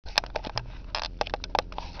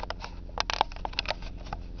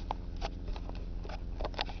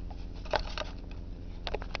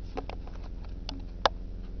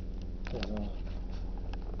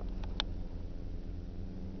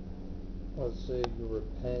say you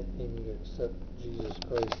repent and you accept Jesus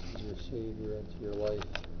Christ as your Savior into your life.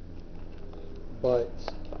 But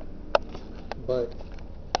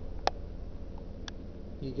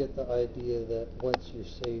you get the idea that once you're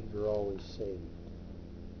saved, you're always saved.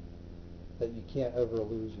 That you can't ever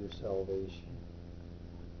lose your salvation.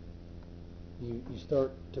 You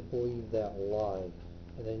start to believe that lie,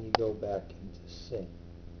 and then you go back into sin.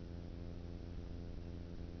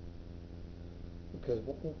 Because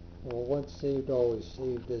once saved, always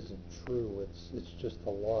saved isn't true. It's just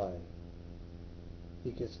a lie.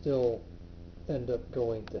 You can still end up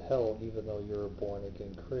going to hell even though you're a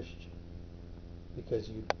born-again Christian, because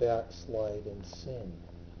you backslide in sin.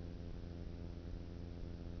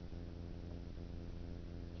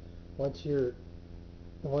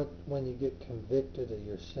 When you get convicted of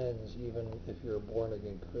your sins, even if you're a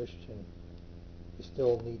born-again Christian, you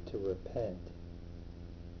still need to repent.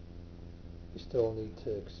 You still need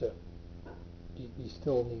to accept. You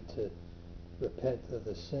still need to repent of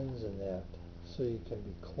the sins in that, so you can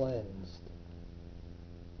be cleansed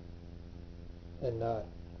and not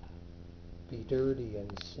be dirty in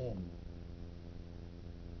sin.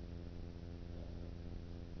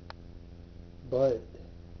 But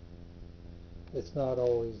it's not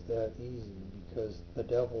always that easy, because the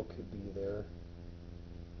devil could be there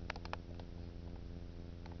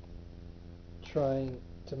trying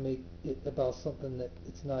to make it about something that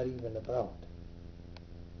it's not even about.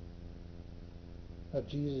 Now,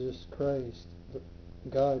 Jesus Christ,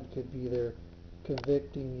 God, could be there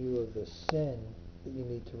convicting you of the sin that you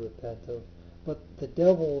need to repent of, but the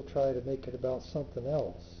devil will try to make it about something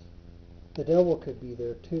else. The devil could be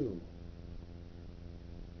there too.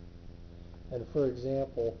 And for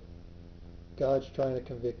example, God's trying to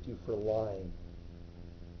convict you for lying.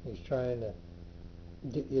 He's trying to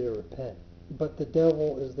get you to repent. But the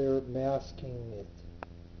devil is there masking it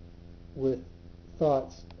with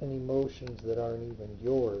thoughts and emotions that aren't even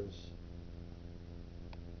yours,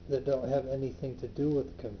 that don't have anything to do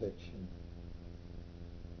with conviction.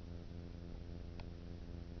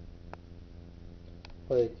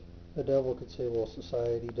 Like, the devil could say, well,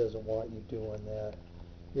 society doesn't want you doing that.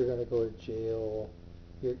 You're going to go to jail.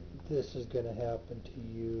 This is going to happen to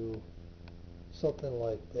you. Something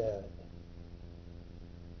like that.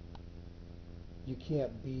 You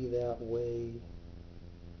can't be that way.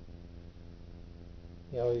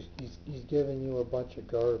 You know, he's giving you a bunch of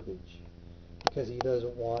garbage because he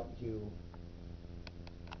doesn't want you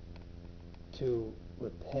to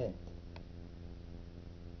repent.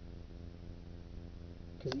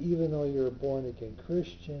 Because even though you're a born-again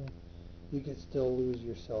Christian, you could still lose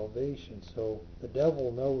your salvation. So the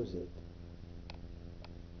devil knows it.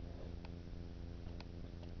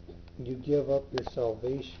 You give up your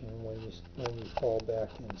salvation when you fall back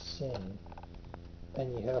in sin,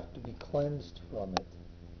 and you have to be cleansed from it.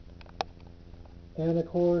 And of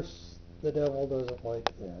course, the devil doesn't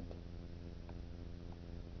like that.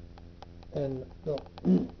 And the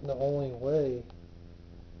only way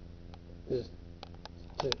is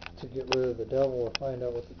to get rid of the devil or find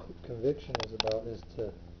out what the conviction is about is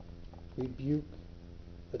to rebuke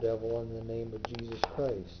the devil in the name of Jesus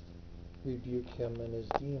Christ. Rebuke him and his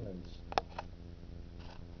demons.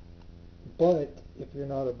 But if you're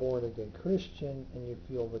not a born-again Christian and you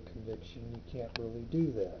feel the conviction, you can't really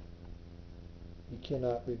do that. You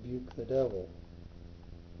cannot rebuke the devil.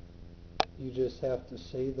 You just have to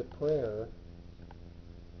say the prayer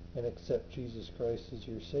and accept Jesus Christ as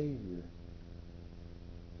your Savior.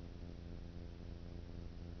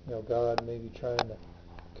 You know, God may be trying to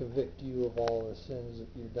convict you of all the sins that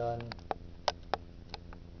you've done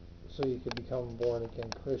so you can become a born-again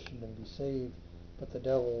Christian and be saved, but the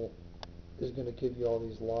devil is going to give you all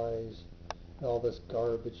these lies and all this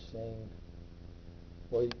garbage saying,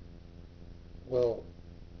 well,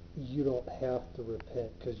 you don't have to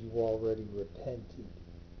repent because you already repented.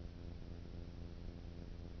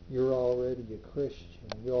 You're already a Christian.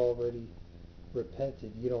 You already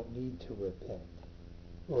repented. You don't need to repent.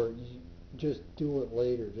 Or you just do it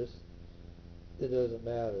later. It doesn't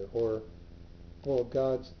matter. Or, well,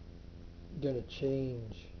 God's going to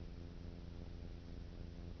change.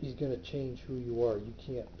 He's going to change who you are. You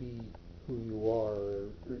can't be who you are.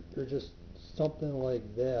 Or just something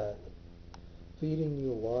like that. Feeding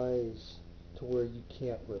you lies to where you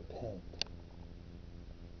can't repent.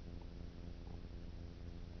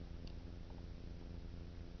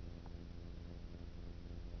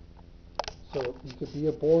 So you could be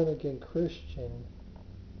a born-again Christian,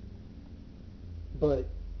 but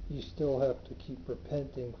you still have to keep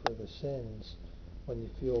repenting for the sins when you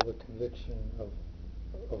feel the conviction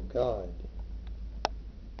of God.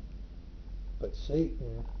 But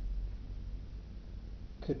Satan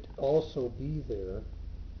could also be there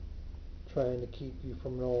trying to keep you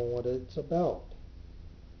from knowing what it's about.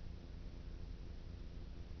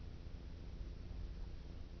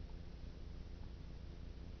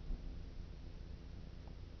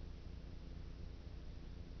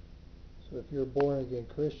 So if you're a born again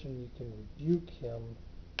Christian, you can rebuke him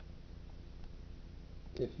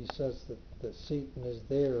if he says that Satan is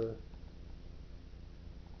there,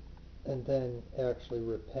 and then actually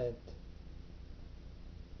repent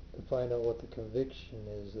and find out what the conviction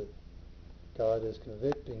is that God is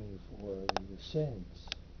convicting you for your sins.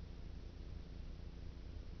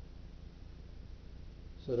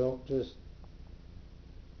 So don't just,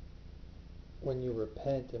 when you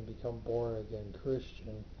repent and become born again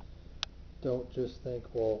Christian, don't just think,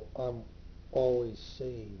 well, I'm always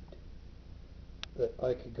saved, that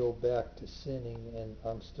I could go back to sinning and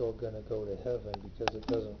I'm still going to go to heaven, because it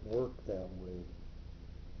doesn't work that way.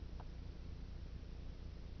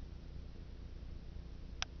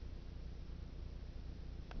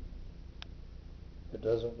 It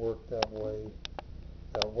doesn't work that way.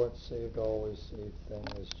 That once saved, always saved thing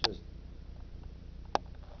is just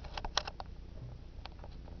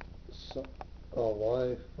a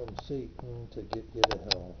lie from Satan to get you to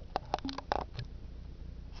hell.